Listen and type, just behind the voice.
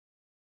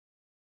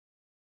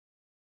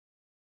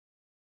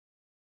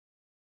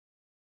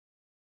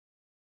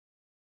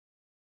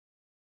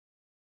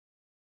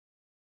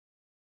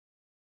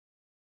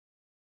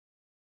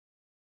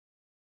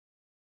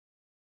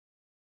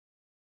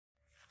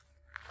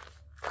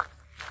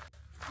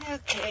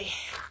Okay.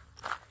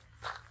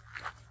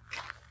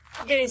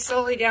 I'm getting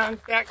slowly down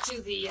back to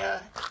the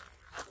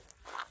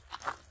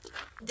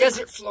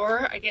desert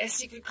floor, I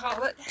guess you could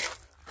call it.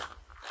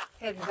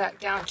 Heading back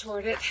down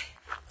toward it.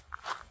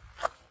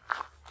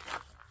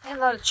 And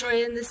a lot of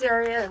cholla in this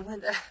area, and when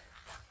the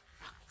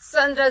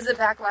sun does the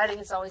backlighting,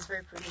 it's always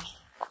very pretty.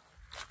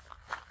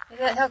 And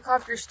that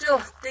helicopter's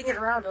still digging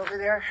around over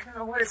there. I don't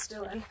know what it's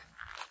doing.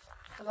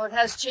 Although it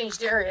has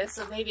changed areas,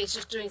 so maybe it's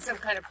just doing some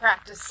kind of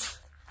practice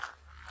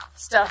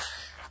stuff.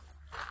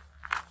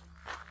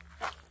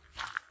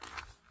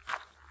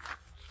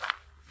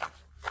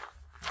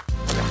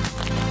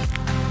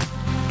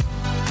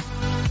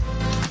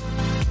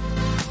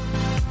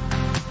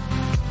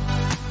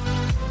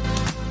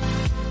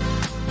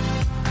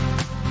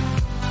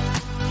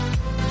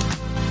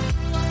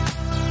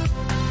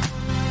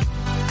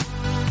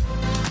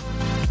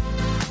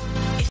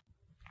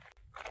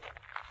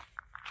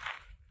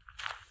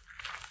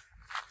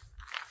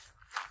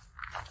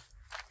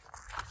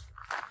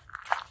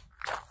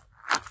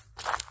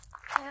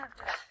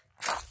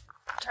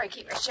 Try and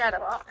keep my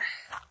shadow out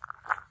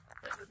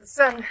with the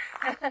sun.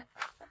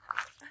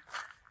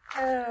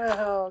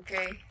 Oh,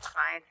 okay,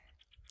 fine.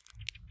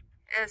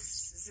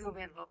 Let's zoom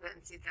in a little bit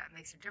and see if that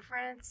makes a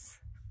difference.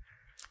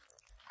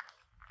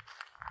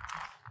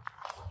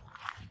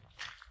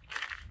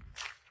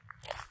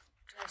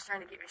 I was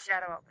trying to keep my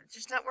shadow out, but it's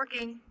just not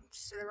working.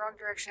 Just in the wrong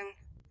direction.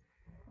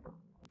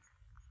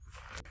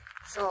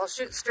 So I'll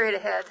shoot straight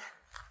ahead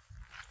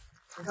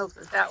and hope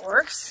that that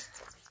works.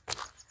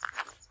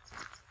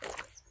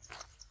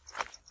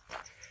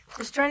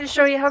 Just trying to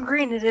show you how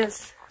green it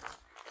is,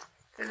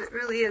 because it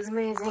really is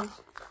amazing.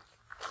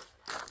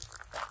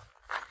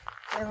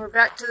 And we're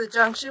back to the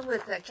junction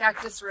with the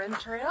Cactus Run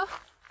Trail,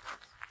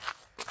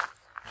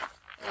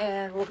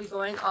 and we'll be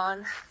going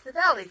on the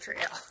Valle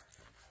Trail.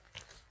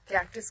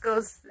 Cactus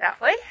goes that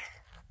way,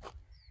 but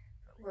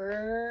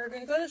we're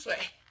going to go this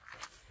way,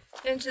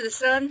 into the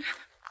sun.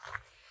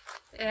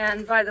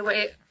 And by the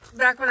way,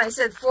 back when I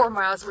said 4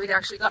 miles, we'd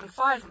actually gotten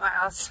 5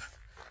 miles.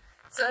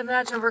 So I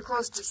imagine we're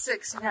close to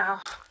 6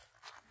 now.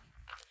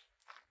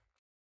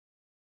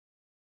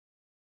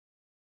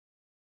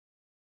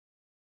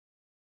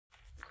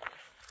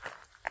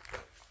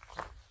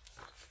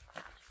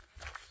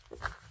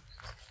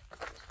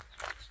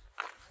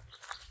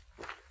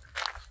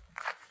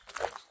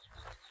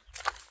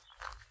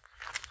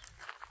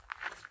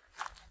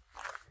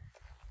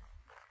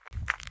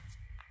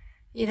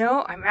 You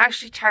know, I'm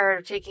actually tired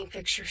of taking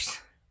pictures,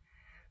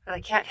 but I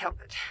can't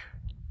help it.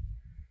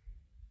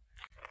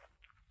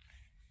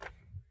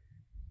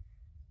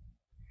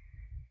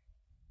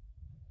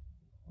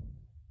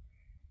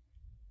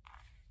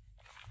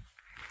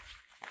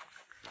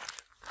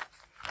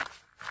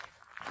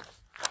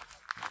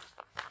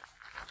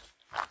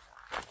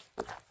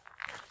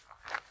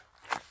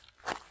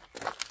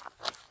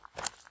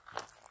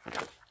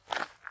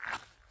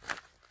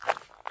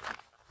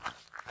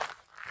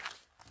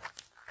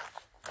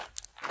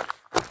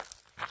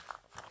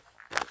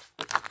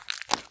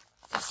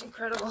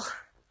 Incredible.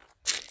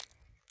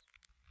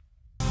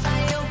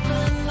 I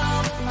open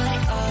up my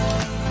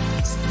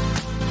eyes,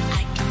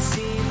 I can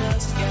see the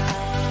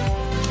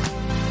skies,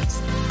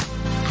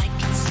 I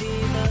can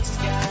see the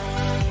sky,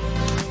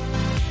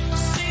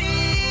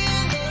 see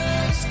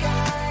the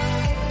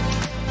sky,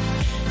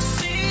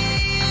 see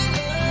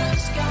the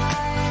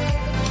sky,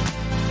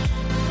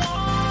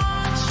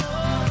 watch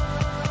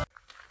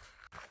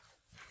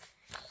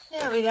your...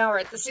 Yeah, we now are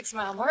at the 6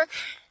 mile mark.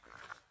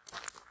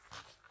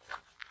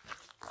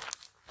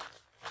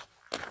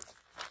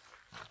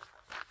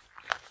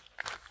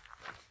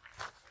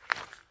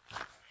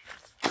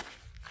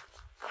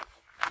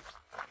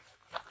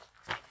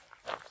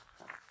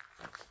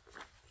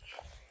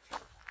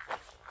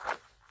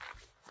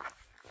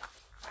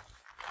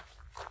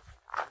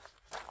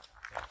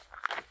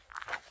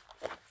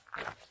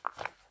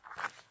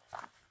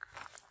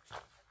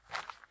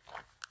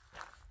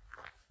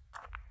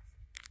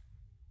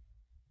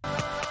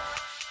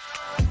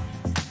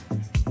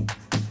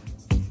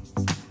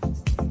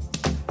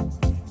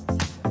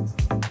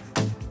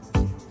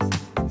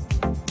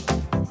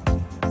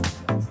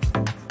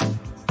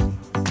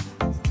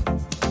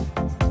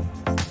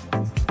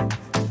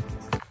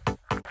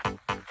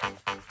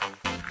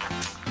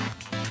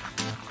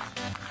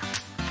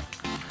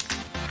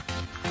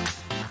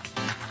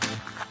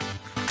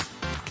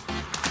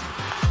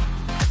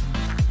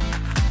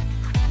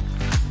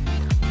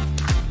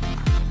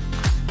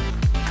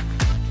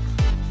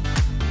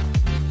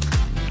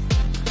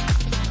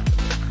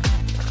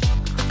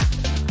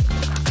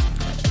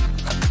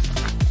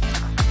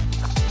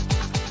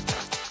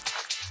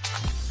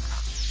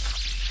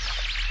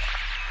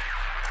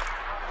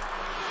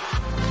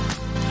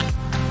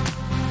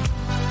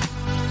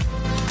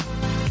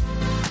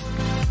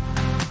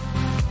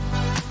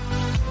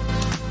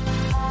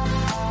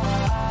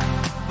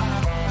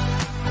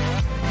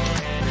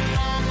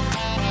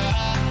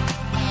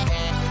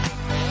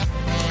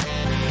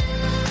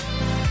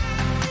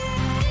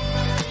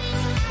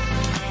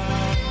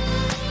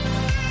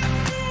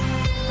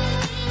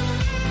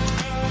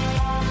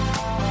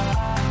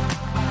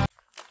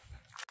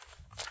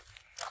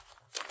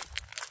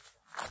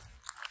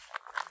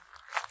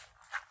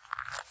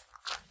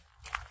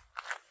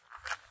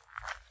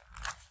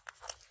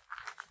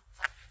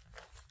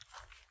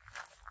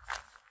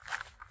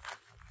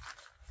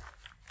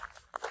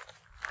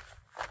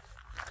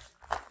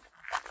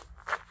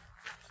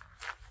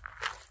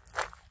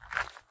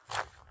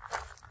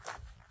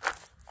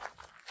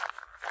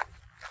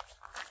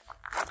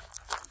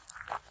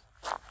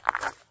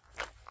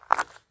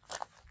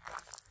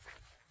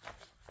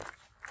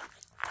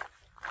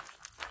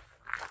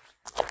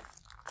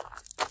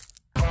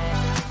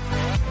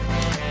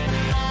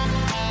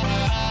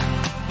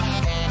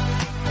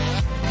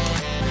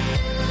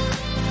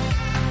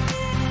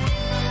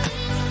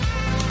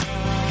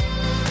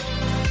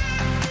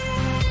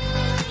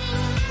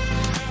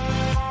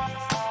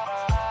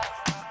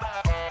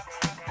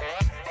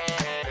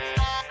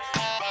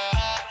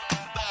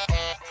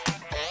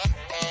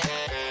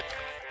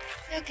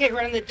 Okay,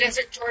 we're on the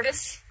Desert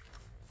Tortoise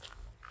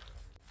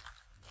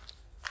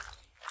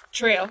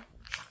trail.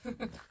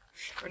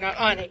 We're not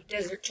on a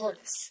desert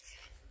tortoise.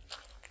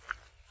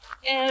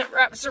 And it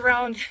wraps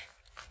around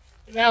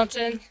the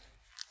mountain.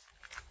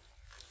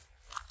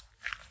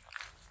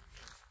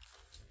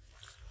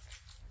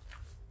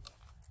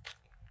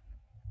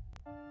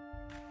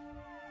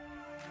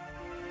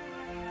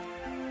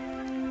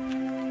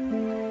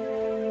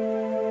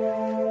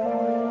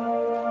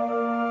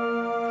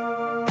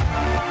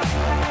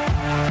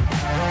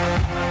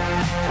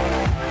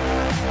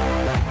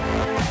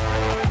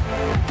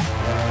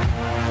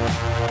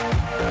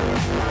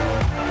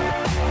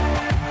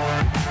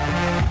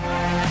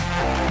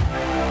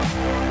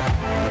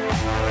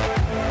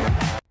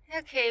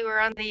 Okay, we're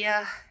on the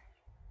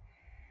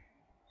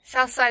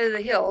south side of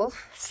the hill,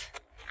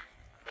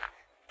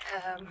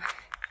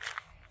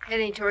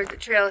 heading toward the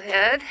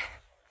trailhead.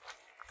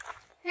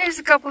 Here's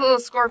a couple little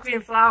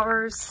scorpion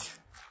flowers,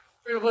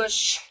 brittle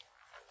bush.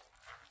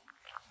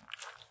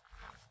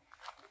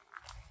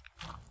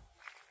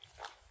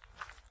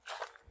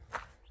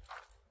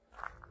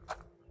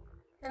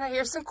 And I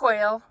hear some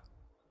quail.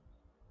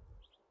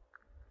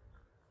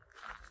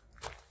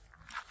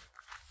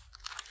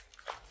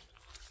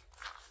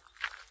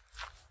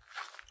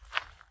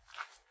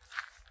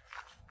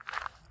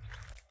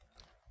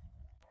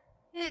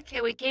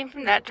 Okay, we came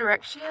from that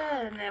direction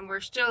and we're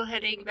still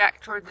heading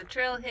back toward the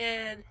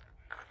trailhead.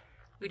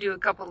 We do a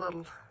couple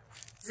little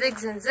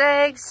zigs and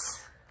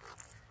zags.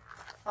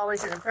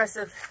 Always an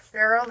impressive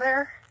barrel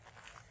there.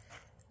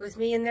 With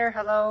me in there,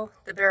 hello,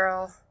 the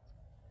barrel.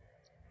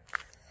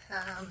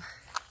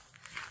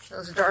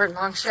 Those darn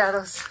long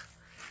shadows.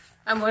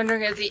 I'm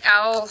wondering if the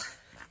owl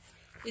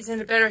is in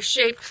a better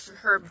shape,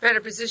 or a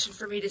better position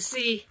for me to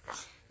see,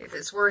 if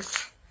it's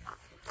worth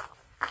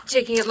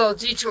taking a little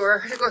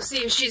detour to go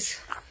see if she's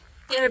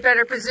in a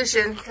better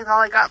position, because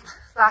all I got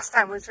last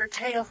time was her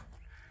tail.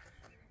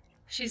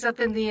 She's up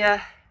in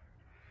the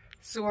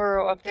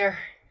saguaro up there.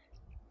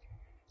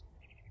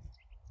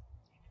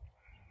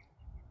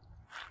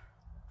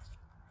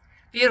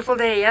 Beautiful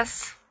day,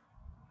 yes?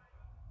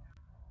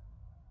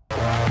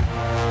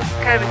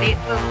 Kind of a neat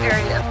little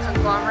area of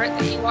conglomerate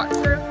that you walk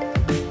through.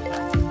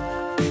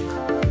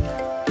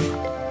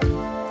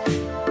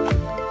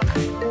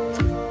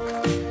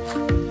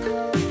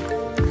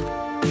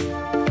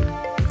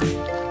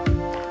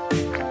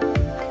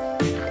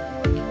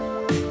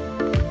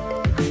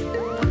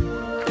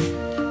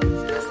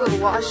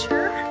 Wash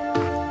her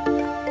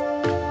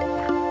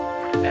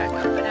back